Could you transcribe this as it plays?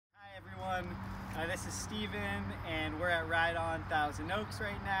This is Steven, and we're at Ride On Thousand Oaks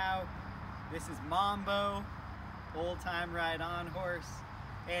right now. This is Mambo, old-time Ride On horse.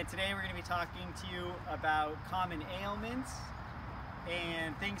 And today we're going to be talking to you about common ailments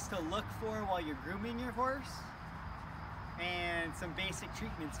and things to look for while you're grooming your horse, and some basic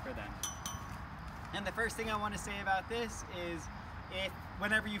treatments for them. And the first thing I want to say about this is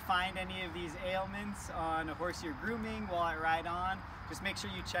whenever you find any of these ailments on a horse you're grooming while at Ride On, just make sure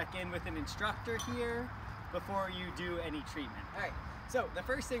you check in with an instructor here before you do any treatment. All right, so the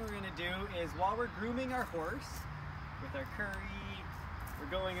first thing we're gonna do is while we're grooming our horse with our curry,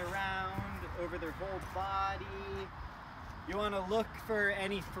 we're going around over their whole body. You wanna look for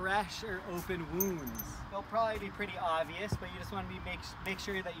any fresh or open wounds. They'll probably be pretty obvious, but you just wanna make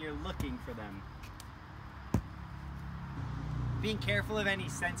sure that you're looking for them. Being careful of any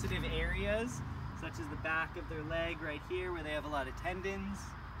sensitive areas, such as the back of their leg right here where they have a lot of tendons,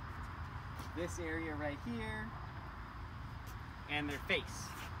 this area right here, and their face.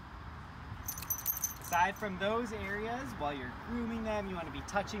 Aside from those areas, while you're grooming them, you want to be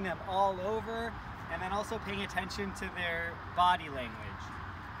touching them all over, and then also paying attention to their body language.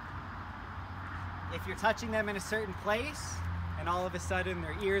 If you're touching them in a certain place, and all of a sudden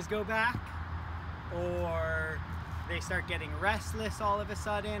their ears go back, or they start getting restless all of a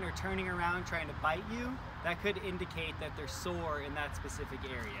sudden or turning around trying to bite you, that could indicate that they're sore in that specific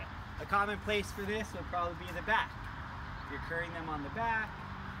area. A common place for this would probably be the back. If you're currying them on the back,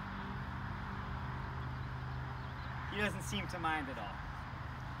 he doesn't seem to mind at all.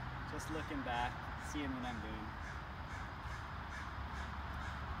 Just looking back, seeing what I'm doing.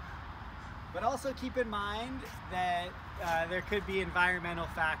 But also keep in mind that there could be environmental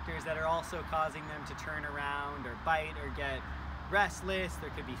factors that are also causing them to turn around or bite or get restless. There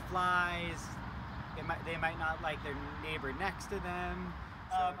could be flies. They might not like their neighbor next to them.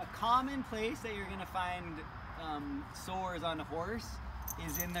 A common place that you're going to find sores on a horse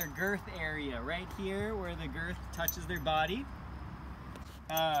is in their girth area, right here where the girth touches their body.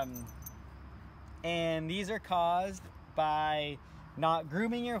 And these are caused by not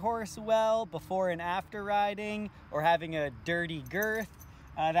grooming your horse well before and after riding, or having a dirty girth.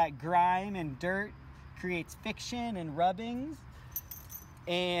 That grime and dirt creates friction and rubbings,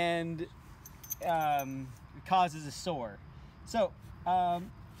 and causes a sore. So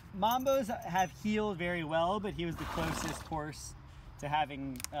Mambos have healed very well, but he was the closest horse to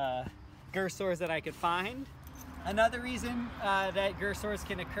having girth sores that I could find. Another reason that girth sores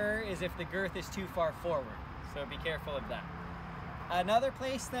can occur is if the girth is too far forward, so be careful of that. Another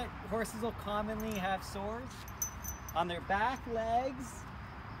place that horses will commonly have sores, on their back legs,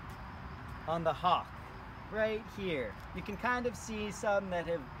 on the hock, right here. You can kind of see some that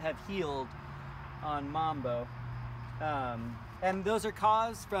have healed on Mambo. And those are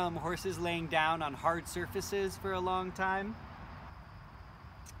caused from horses laying down on hard surfaces for a long time.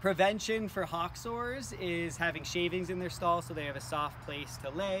 Prevention for hock sores is having shavings in their stall so they have a soft place to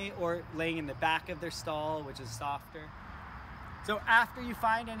lay, or laying in the back of their stall, which is softer. So after you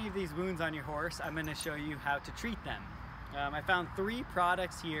find any of these wounds on your horse, I'm going to show you how to treat them. I found 3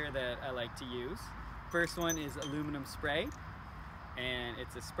 products here that I like to use. First one is aluminum spray, and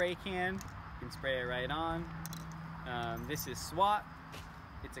it's a spray can. You can spray it right on. This is SWAT.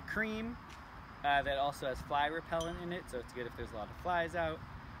 It's a cream that also has fly repellent in it, so it's good if there's a lot of flies out.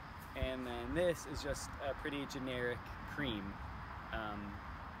 And then this is just a pretty generic cream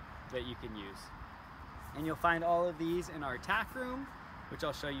that you can use. And you'll find all of these in our tack room, which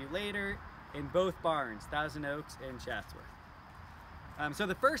I'll show you later, in both barns, Thousand Oaks and Chatsworth. So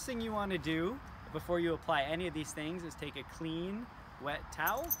the first thing you want to do before you apply any of these things is take a clean, wet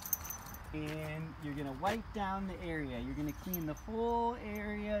towel, and you're going to wipe down the area. You're going to clean the full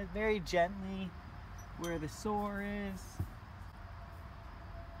area very gently where the sore is.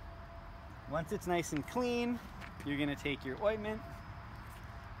 Once it's nice and clean, you're going to take your ointment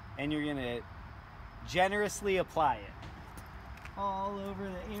and you're going to generously apply it all over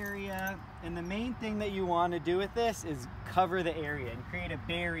the area. And the main thing that you want to do with this is cover the area and create a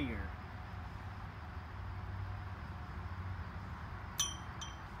barrier.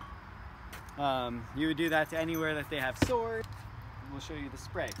 You would do that to anywhere that they have sores. We'll show you the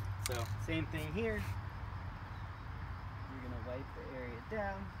spray. So same thing here. You're going to wipe the area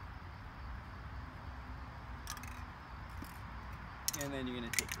down. And then you're going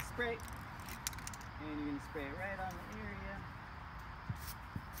to take the spray. And you're going to spray it right on the area,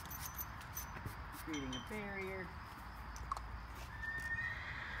 creating a barrier.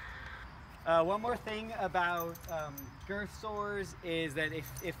 One more thing about girth sores is that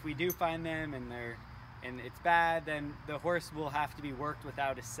if we do find them and it's bad, then the horse will have to be worked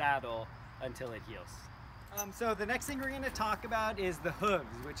without a saddle until it heals. So the next thing we're going to talk about is the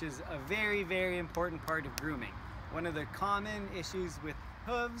hooves, which is a very, very important part of grooming. One of the common issues with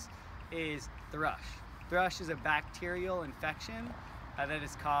hooves is thrush. Thrush is a bacterial infection that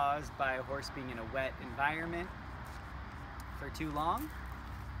is caused by a horse being in a wet environment for too long.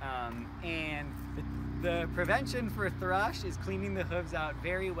 And the prevention for thrush is cleaning the hooves out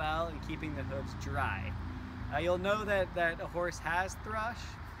very well and keeping the hooves dry. You'll know that a horse has thrush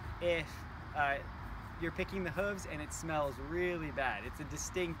if you're picking the hooves and it smells really bad. It's a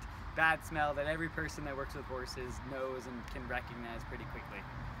distinct bad smell that every person that works with horses knows and can recognize pretty quickly.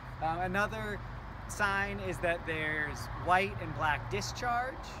 Another sign is that there's white and black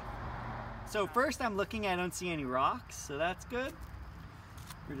discharge. So first I'm looking, I don't see any rocks, so that's good.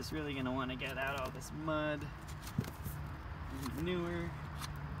 We're just really gonna wanna get out all this mud and manure.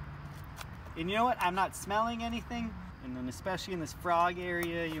 And you know what? I'm not smelling anything. And then especially in this frog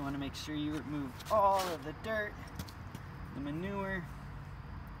area, you wanna make sure you remove all of the dirt, the manure.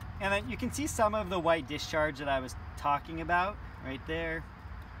 And then you can see some of the white discharge that I was talking about right there.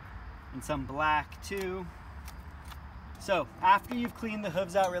 And some black too. So after you've cleaned the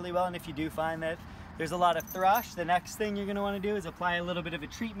hooves out really well, and if you do find that there's a lot of thrush, the next thing you're gonna wanna do is apply a little bit of a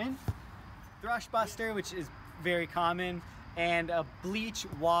treatment. Thrush buster, which is very common, and a bleach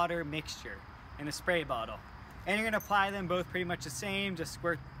water mixture in a spray bottle. And you're gonna apply them both pretty much the same, just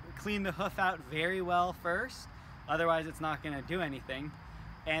clean the hoof out very well first, otherwise it's not gonna do anything.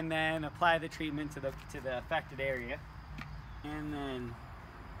 And then apply the treatment to the affected area. And then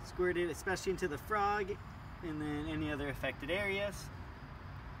squirt it especially into the frog and then any other affected areas.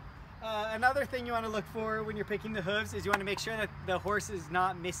 Another thing you want to look for when you're picking the hooves is you want to make sure that the horse is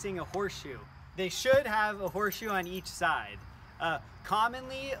not missing a horseshoe. They should have a horseshoe on each side.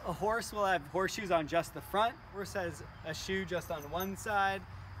 Commonly, a horse will have horseshoes on just the front. A horse has a shoe just on one side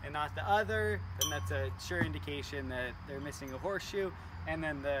and not the other, then that's a sure indication that they're missing a horseshoe, and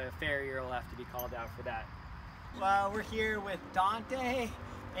then the farrier will have to be called out for that. Well, we're here with Dante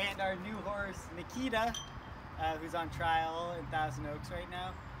and our new horse, Nikita, who's on trial in Thousand Oaks right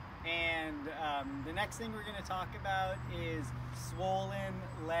now. And the next thing we're going to talk about is swollen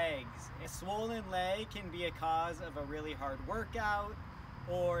legs. A swollen leg can be a cause of a really hard workout,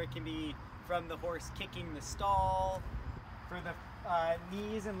 or it can be from the horse kicking the stall. For the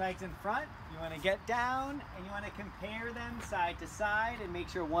knees and legs in front, you want to get down and you want to compare them side to side and make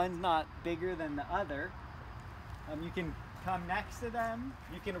sure one's not bigger than the other. You can come next to them.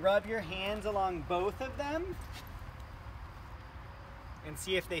 You can rub your hands along both of them and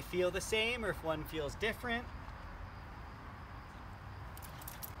see if they feel the same or if one feels different.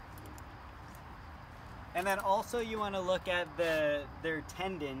 And then also you want to look at their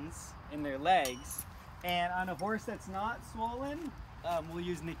tendons in their legs. And on a horse that's not swollen, we'll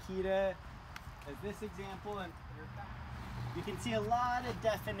use Nikita as this example. And you can see a lot of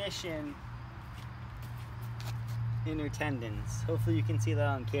definition in her tendons. Hopefully you can see that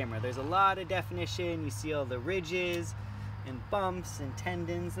on camera. There's a lot of definition. You see all the ridges and bumps and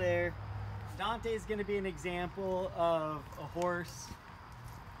tendons there. Dante is going to be an example of a horse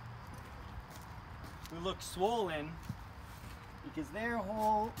who looks swollen because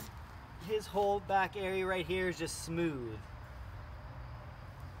his whole back area right here is just smooth.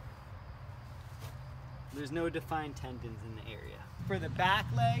 There's no defined tendons in the area. For the back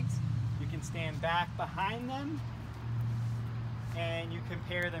legs, you can stand back behind them and you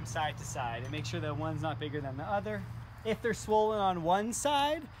compare them side to side and make sure that one's not bigger than the other. If they're swollen on one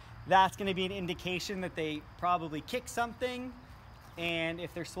side, that's going to be an indication that they probably kicked something. And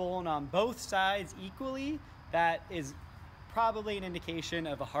if they're swollen on both sides equally, that is probably an indication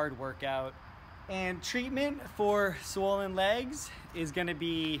of a hard workout. And treatment for swollen legs is going to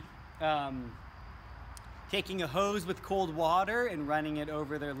be taking a hose with cold water and running it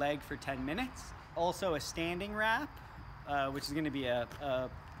over their leg for 10 minutes. Also a standing wrap, which is going to be a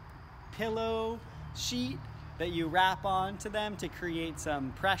pillow sheet that you wrap onto them to create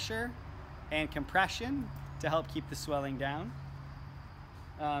some pressure and compression to help keep the swelling down.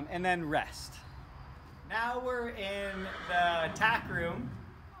 And then rest. Now we're in the tack room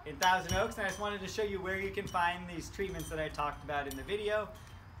in Thousand Oaks, and I just wanted to show you where you can find these treatments that I talked about in the video.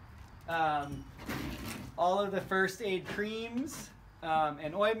 All of the first aid creams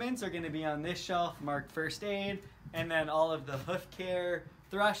and ointments are going to be on this shelf marked first aid, and then all of the hoof care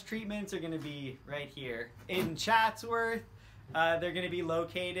thrush treatments are going to be right here. In Chatsworth, they're going to be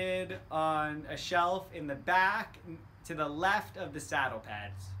located on a shelf in the back to the left of the saddle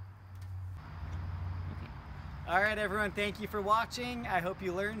pads. All right, everyone, thank you for watching. I hope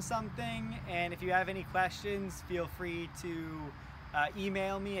you learned something, and if you have any questions, feel free to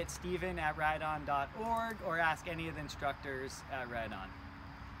email me at steven@rideon.org or ask any of the instructors at Ride On.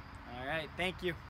 All right, thank you.